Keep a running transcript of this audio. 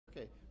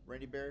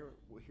Randy Barry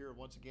here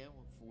once again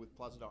with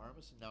Plaza de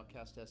Armas and now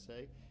Cast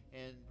SA.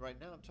 And right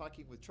now I'm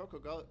talking with Choco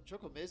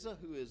Meza,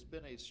 who has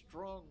been a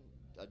strong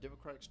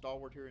Democratic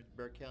stalwart here in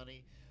Bexar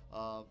County.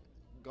 Um,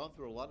 Gone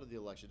through a lot of the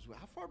elections.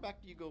 How far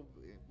back do you go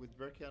with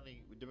Bexar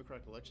County with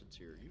Democratic elections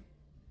here? You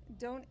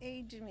Don't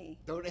age me.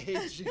 don't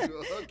age you.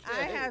 I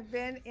Okay. have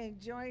been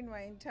enjoying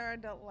my entire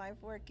adult life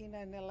working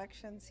in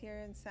elections here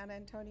in San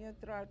Antonio,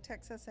 throughout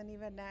Texas, and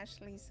even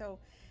nationally. So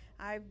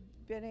I've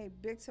been a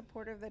big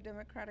supporter of the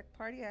Democratic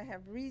Party. I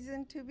have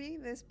reason to be.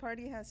 This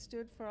party has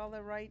stood for all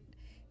the right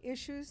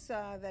issues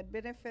that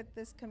benefit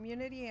this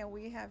community, and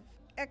we have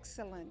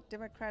excellent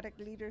Democratic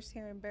leaders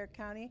here in Bexar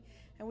County,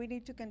 and we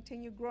need to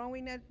continue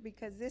growing it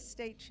because this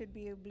state should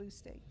be a blue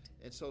state.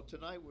 And so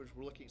tonight we're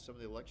looking at some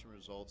of the election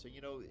results. And,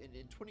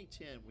 in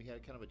 2010, we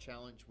had kind of a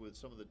challenge with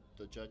some of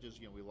the judges.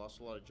 We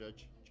lost a lot of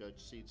judge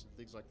seats and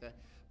things like that.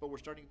 But we're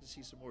starting to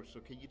see some more. So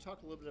can you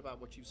talk a little bit about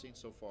what you've seen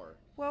so far?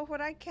 Well, what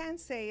I can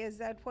say is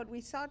that what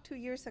we saw 2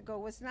 years ago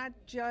was not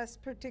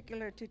just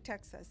particular to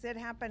Texas. It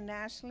happened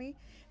nationally,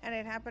 and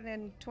it happened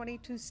in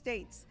 22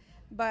 states.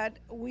 But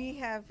we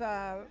have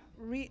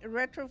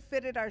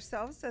retrofitted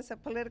ourselves as a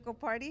political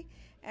party,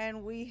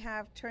 and we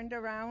have turned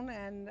around,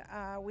 and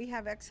we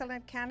have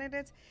excellent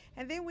candidates.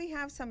 And then we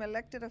have some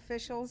elected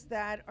officials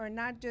that are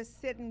not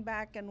just sitting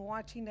back and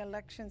watching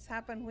elections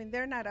happen when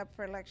they're not up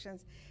for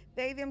elections.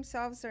 They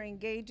themselves are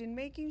engaged in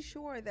making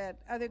sure that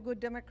other good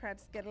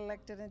Democrats get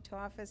elected into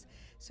office.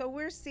 So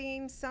we're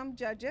seeing some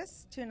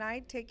judges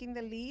tonight taking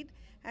the lead,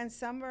 and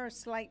some are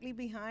slightly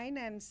behind,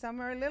 and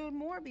some are a little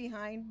more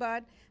behind.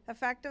 But the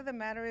fact of the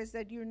matter is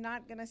that you're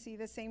not going to see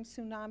the same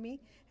tsunami,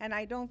 and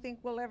I don't think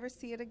we'll ever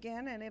see it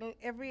again. And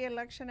every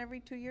election, every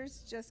 2 years,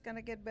 is just going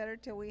to get better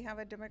till we have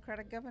a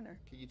Democratic governor.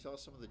 Can you tell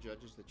us some of the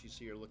judges that you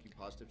see are looking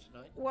positive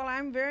tonight? Well,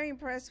 I'm very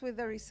impressed with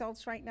the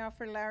results right now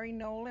for Larry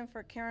Knoll and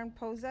for Karen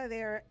Poza.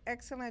 They are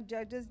excellent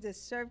judges,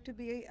 deserve to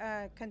be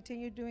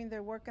continue doing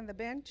their work on the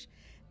bench.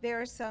 There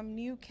are some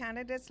new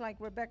candidates like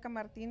Rebecca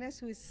Martinez,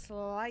 who is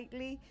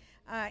slightly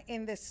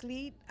in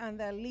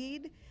the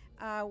lead.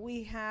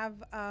 We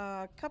have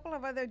a couple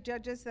of other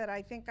judges that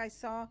I think I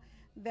saw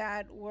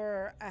that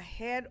were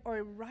ahead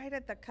or right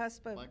at the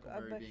cusp of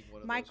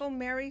Michael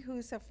Mary,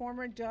 who's a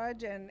former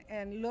judge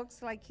and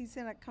looks like he's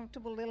in a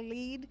comfortable little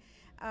lead.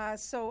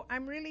 So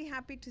I'm really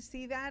happy to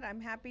see that.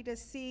 I'm happy to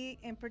see,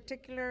 in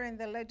particular in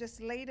the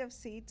legislative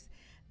seats,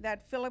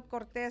 that Philip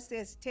Cortez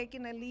is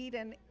taking a lead,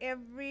 and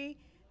every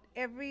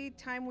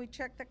time we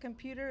check the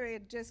computer,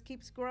 it just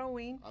keeps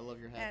growing. I love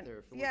your hat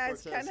there, Philip yeah,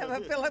 Cortez. it's kind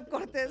of a Philip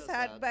Cortez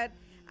hat, but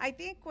I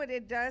think what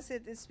it does,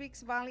 it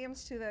speaks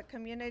volumes to the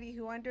community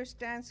who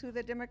understands who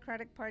the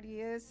Democratic Party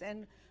is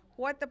and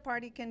what the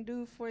party can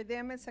do for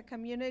them as a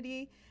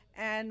community,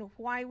 and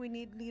why we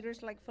need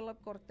leaders like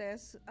Philip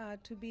Cortez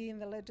to be in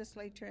the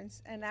legislature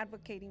and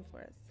advocating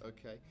for us.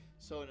 Okay,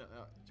 so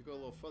to go a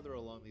little further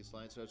along these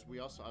lines, I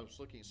was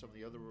looking at some of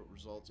the other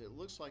results. It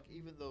looks like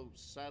even though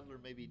Sadler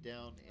may be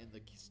down in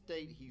the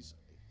state, he's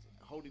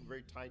holding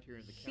very tight here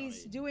in the county.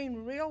 He's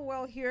doing real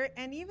well here,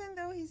 and even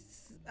though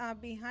he's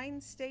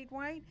behind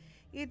statewide,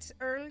 it's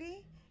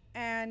early,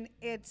 and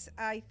it's,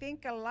 I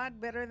think, a lot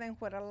better than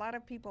what a lot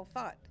of people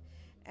thought.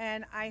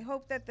 And I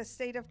hope that the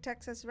state of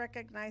Texas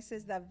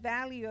recognizes the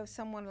value of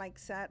someone like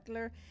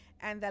Sadler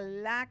and the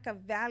lack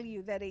of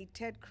value that a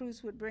Ted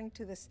Cruz would bring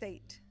to the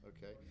state.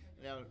 Okay.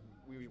 Now,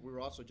 we were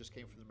also just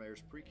came from the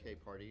mayor's pre-K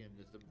party, and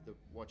the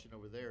watching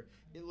over there,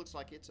 it looks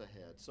like it's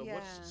ahead. So Yeah.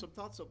 what's some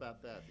thoughts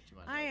about that you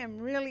might have? I am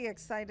really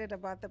excited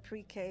about the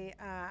pre-K.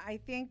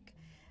 I think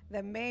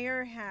the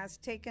mayor has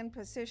taken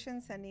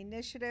positions and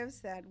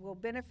initiatives that will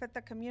benefit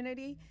the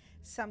community.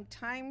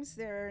 Sometimes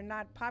they're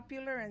not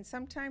popular, and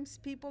sometimes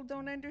people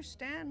don't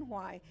understand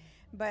why.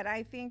 But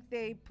I think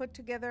they put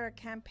together a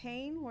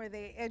campaign where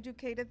they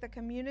educated the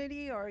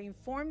community or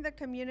informed the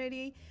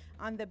community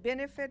on the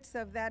benefits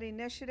of that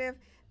initiative.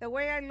 The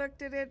way I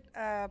looked at it,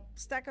 a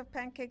stack of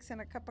pancakes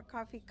and a cup of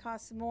coffee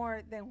costs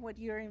more than what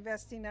you're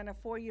investing in a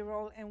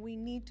 4-year-old, and we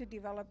need to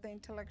develop the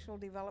intellectual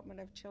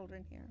development of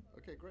children here.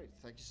 Okay, great.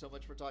 Thank you so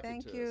much for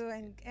talking to us. Thank you,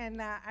 and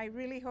I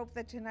really hope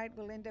that tonight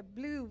will end up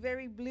blue,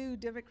 very blue,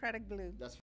 Democratic blue. That's